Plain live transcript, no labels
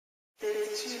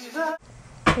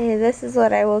Hey, this is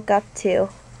what I woke up to.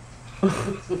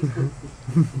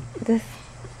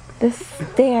 this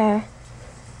stare.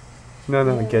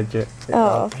 No, gadget.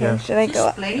 Oh, okay. Yeah. Should I go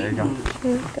up? There you go.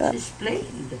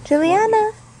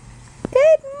 Juliana,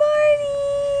 good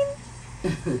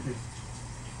morning.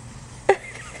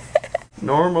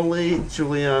 Normally,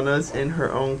 Juliana's in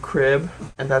her own crib,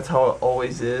 and that's how it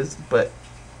always is, but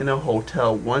in a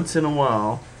hotel, once in a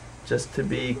while, just to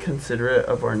be considerate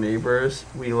of our neighbors,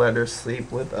 we let her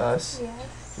sleep with us.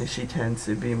 Yes. And she tends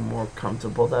to be more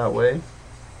comfortable that way.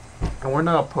 And we're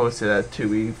not opposed to that too.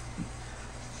 We've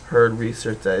heard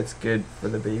research that it's good for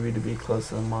the baby to be close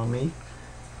to the mommy.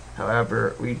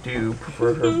 However, we do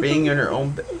prefer her being in her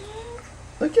own bed.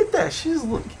 Look at that. She's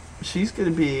gonna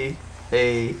be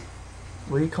a,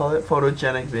 what do you call it?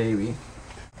 Photogenic baby.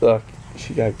 Look,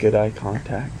 she got good eye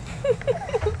contact.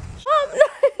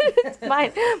 It's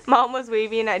fine. Mom was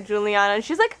waving at Juliana and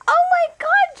she's like, oh my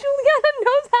god, Juliana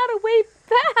knows how to wave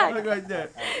back. Look like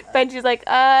that. Benji's like,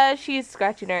 she's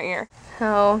scratching her ear.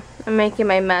 So, I'm making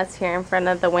my mess here in front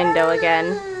of the window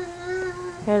again.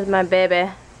 Here's my baby,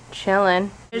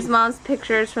 chilling. Here's Mom's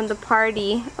pictures from the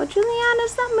party. Oh, Juliana,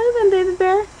 stop moving, baby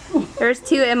bear. There's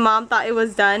two and Mom thought it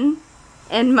was done.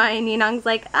 And my Ninong's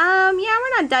like, yeah,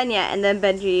 we're not done yet. And then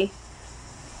Benji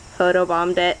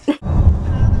photobombed it.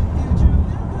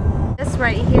 This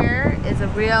right here is a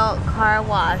real car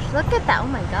wash. Look at that, oh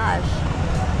my gosh.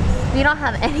 We don't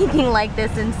have anything like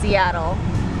this in Seattle.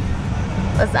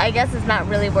 But I guess it's not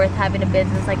really worth having a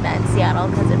business like that in Seattle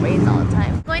because it rains all the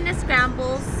time. Going to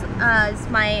Scrambles is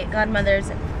my godmother's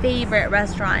favorite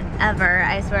restaurant ever.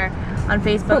 I swear, on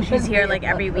Facebook she's here like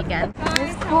every weekend.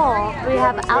 It's cool. We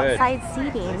have outside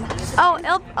seating. Oh,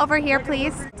 over here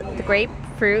please. The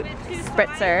grapefruit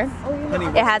spritzer.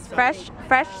 It has fresh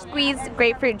squeezed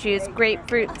grapefruit juice,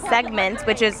 grapefruit segments,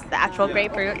 which is the actual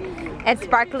grapefruit, and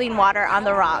sparkling water on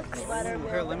the rocks.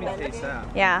 Here, let me taste that.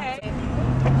 Yeah.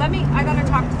 I gotta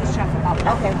talk to the chef about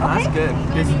that. Okay. That's good.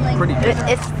 It's pretty good.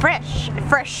 It's fresh.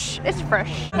 It's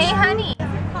fresh. Hey honey.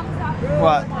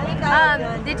 What?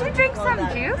 Did you drink some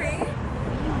juice?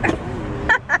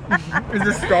 Is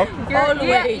it stuck? You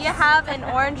have an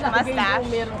orange mustache.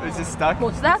 Is it stuck?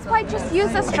 That's why just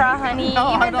use a straw, honey.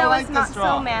 No, even though like it's not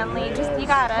so manly. Just you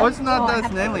gotta. Oh, it's not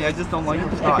that manly. I just don't like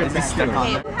the straw. It's stuck on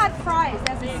it. You had fries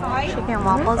as a side. Chicken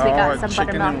waffles. We got some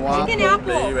buttermilk. Chicken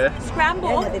apple.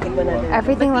 Scrambled.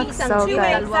 Everything looks so good.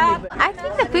 I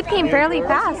think the food came fairly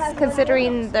fast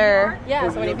considering they're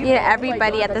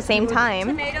everybody at the same time.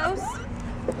 Tomatoes.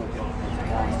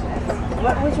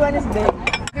 Which one is big?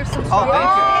 Here's some Oh,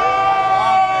 thank you.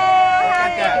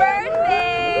 Happy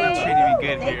birthday! You're treating me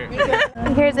good here.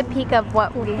 Here's a peek of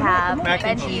what we have. Mac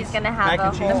and Benji's cheese. gonna have Mac a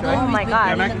and cheese, whole. right? Oh my god!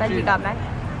 Yeah, mac and Benji cheese. got mac.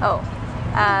 Oh,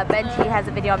 Benji has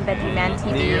a video on Benji Man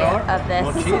TV of this.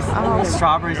 Oh,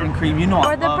 strawberries and cream. You know For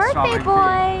I the love birthday strawberry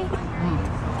boy.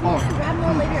 Oh.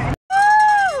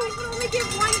 only give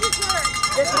one dessert.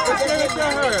 Let's give it to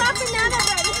her. Not banana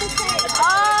bread. This is cake.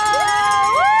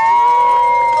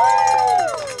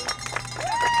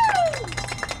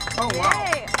 Oh, wow.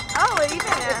 Yay. Oh, even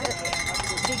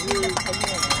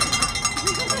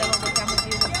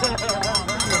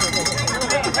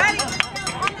Ready?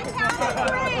 On the count of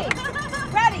three.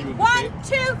 Ready? 1,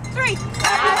 2, 3.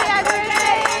 Happy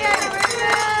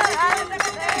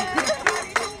birthday!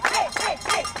 Hey, hey,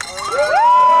 hey.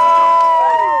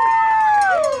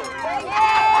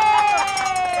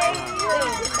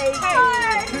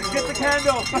 Get the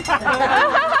candle.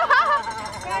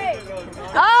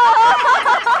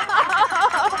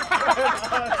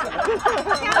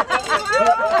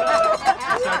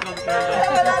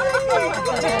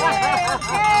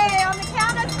 Okay, on the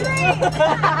count of 3.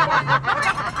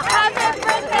 Happy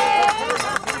birthday!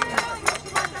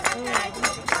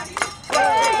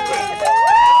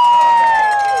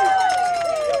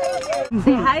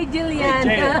 Say hi,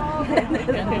 Juliana. And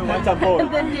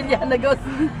then Juliana goes,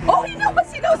 oh, he knows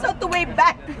how to wave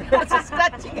back. That's a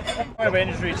scratching. Part of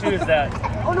industry too is that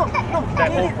Oh, no.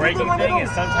 that whole breaking thing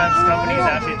is sometimes companies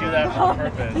actually do that on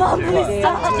purpose. Mom, too. please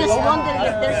stop. I just wondering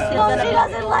if they're still gonna. She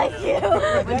doesn't like you.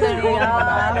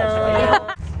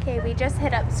 Okay, we just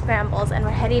hit up Scrambles and we're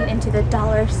heading into the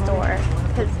dollar store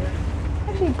because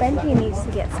actually Benji needs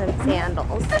to get some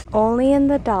sandals. Only in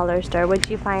the dollar store would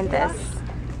you find this.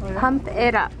 Pump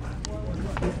it up.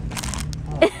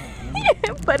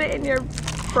 Put it in your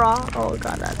bra. Oh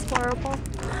god, that's horrible.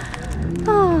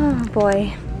 Oh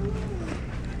boy.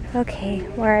 Okay,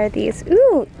 where are these?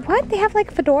 Ooh, what? They have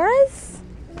like fedoras?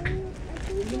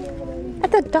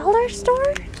 At the dollar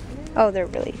store? Oh, they're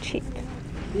really cheap.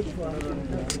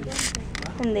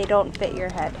 And they don't fit your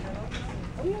head.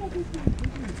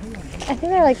 I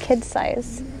think they're like kid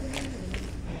size.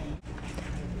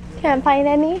 Can't find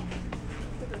any?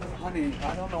 Honey,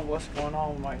 I don't know what's going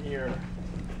on with my ear.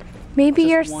 Maybe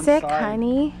Just you're one sick, side.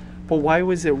 honey. But why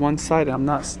was it one-sided? I'm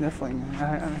not sniffling.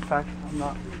 In fact, I'm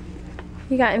not.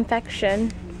 You got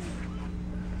infection.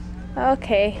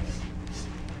 Okay.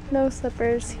 No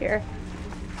slippers here.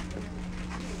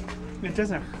 It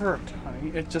doesn't hurt,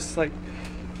 honey. It's just like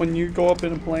when you go up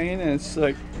in a plane and it's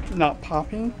like not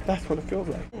popping, that's what it feels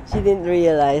like. She didn't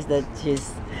realize that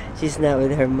she's not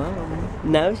with her mom.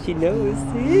 Now she knows.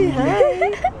 Hey,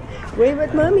 hi. Wave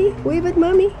at mommy. Wave at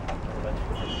mommy.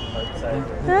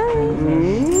 Hi.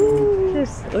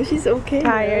 Oh, she's okay.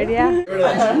 Tired, yeah.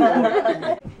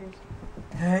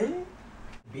 Hey,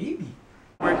 baby.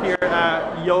 We're here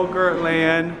at Yogurt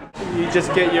Land. You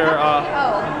just get your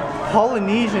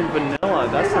Polynesian vanilla.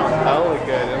 That sounds hella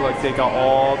good. And look, they got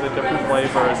all the different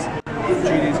flavors.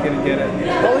 Judy's gonna get it.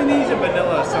 Polynesian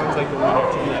vanilla sounds like the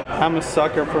winner to me. I'm a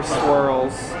sucker for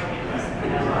swirls.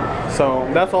 So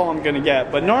that's all I'm gonna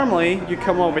get. But normally you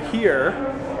come over here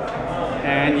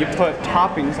and you put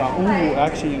toppings on. Ooh,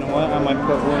 actually, you know what? I might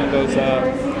put one of those,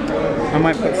 I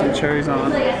might put some cherries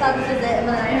on.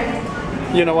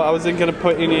 You know what? I wasn't gonna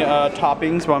put any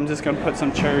toppings, but I'm just gonna put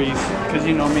some cherries. Cause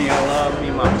you know me, I love me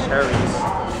my cherries.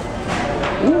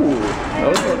 Ooh,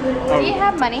 those are, Do you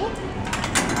have money?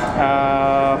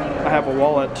 I have a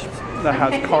wallet that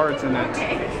has cards in it.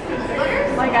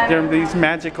 There are these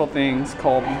magical things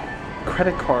called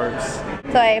credit cards.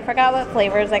 So I forgot what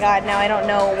flavors I got. Now I don't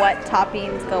know what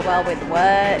toppings go well with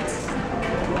what.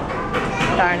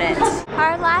 Darn it.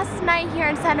 Our last night here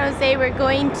in San Jose, we're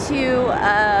going to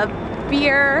a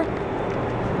beer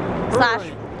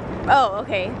slash, oh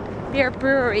okay, beer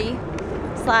brewery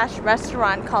slash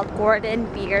restaurant called Gordon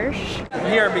Beers. I'm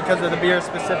here because of the beer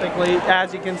specifically.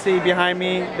 As you can see behind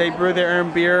me, they brew their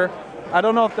own beer. I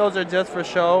don't know if those are just for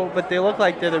show, but they look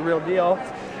like they're the real deal.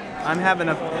 I'm having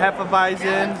a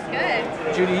Hefeweizen.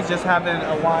 Good. Judy's just having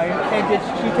a wine. Hey, did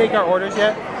she take our orders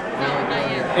yet? No, not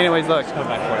yet. Anyways, look. Come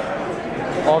back for it.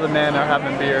 All the men are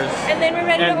having beers. And then we're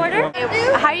ready to order?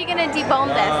 How are you gonna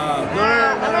debone this? I'm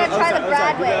gonna try the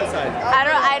Bradway.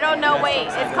 I don't know. Wait,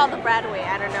 it's called the Bradway.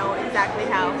 I don't know exactly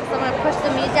how. So I'm gonna push the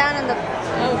meat down and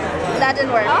that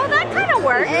didn't work. Oh, that kind of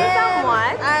works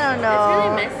somewhat. I don't know. It's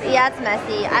really messy. Yeah, it's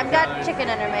messy. I've got chicken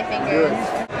under my fingers.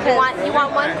 You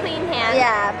want one clean hand.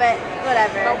 Yeah, but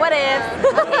whatever. But what if?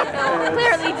 Okay, so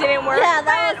clearly didn't work. Yeah,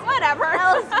 that but whatever.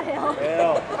 That was fail.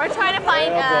 We're trying to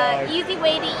find an easy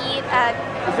way to eat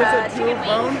chicken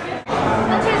wings.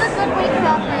 Let's hear the good week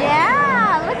filter.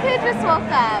 Yeah, look who just woke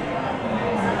up.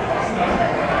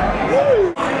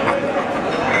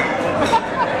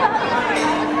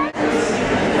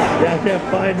 Yeah, I can't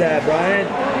find that, Brian.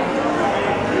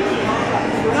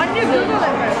 Why don't you Google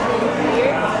it first?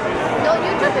 No,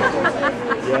 YouTube it.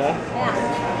 Yeah.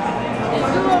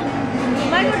 Google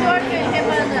Michael Jordan and him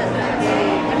on the.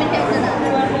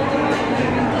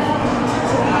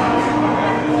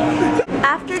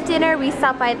 After dinner, we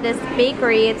stopped by this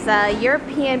bakery. It's a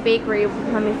European bakery.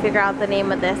 Let me figure out the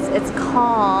name of this. It's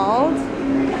called...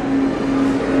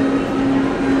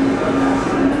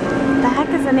 What the heck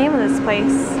is the name of this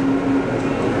place?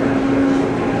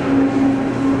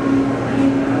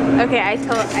 Okay, I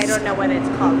don't know what it's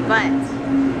called, but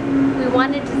we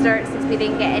wanted dessert since we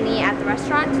didn't get any at the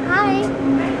restaurant. Hi.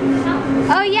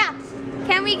 Oh yeah.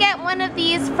 Can we get one of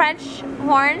these French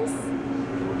horns?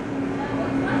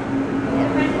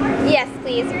 Yes,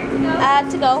 please.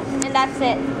 To go, and that's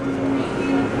it.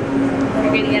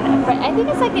 We're gonna get a French. I think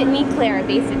it's like an eclair,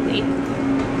 basically.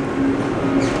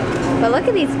 But look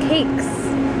at these cakes.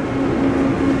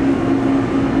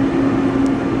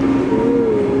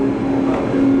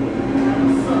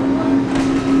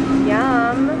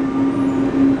 Yum.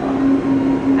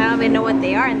 I don't even know what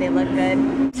they are, and they look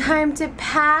good. Time to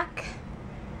pack.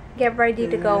 Get ready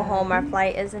to go home. Our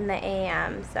flight is in the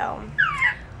AM, so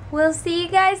we'll see you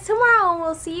guys tomorrow.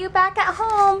 We'll see you back at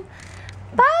home.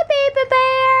 Bye, baby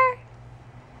bear.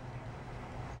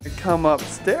 Come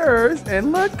upstairs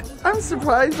and look, I'm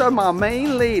surprised by my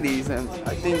main ladies. And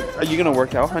I think, are you gonna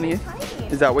work out, honey?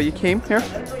 Is that why you came here?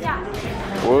 Yeah.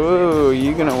 Whoa,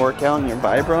 you gonna work out in your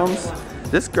Vibrams?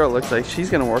 This girl looks like she's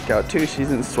gonna work out too. She's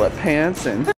in sweatpants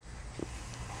and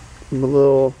a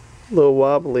little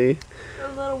wobbly. A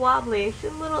little wobbly.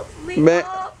 She's a little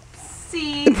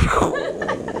see.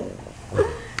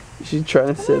 She's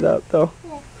trying to sit up though.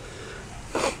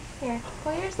 Here,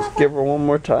 pull yourself Give up. her one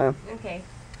more time. Okay.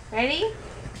 Ready?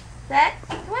 Set.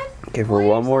 Come on. Give her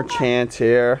one more chance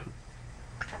here.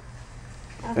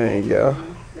 Okay. There you go.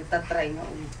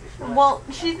 Well,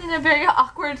 she's in a very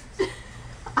awkward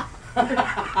Mom,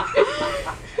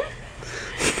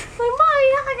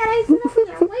 I gotta sit over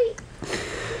there. Wait.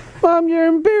 Mom, you're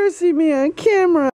embarrassing me on camera.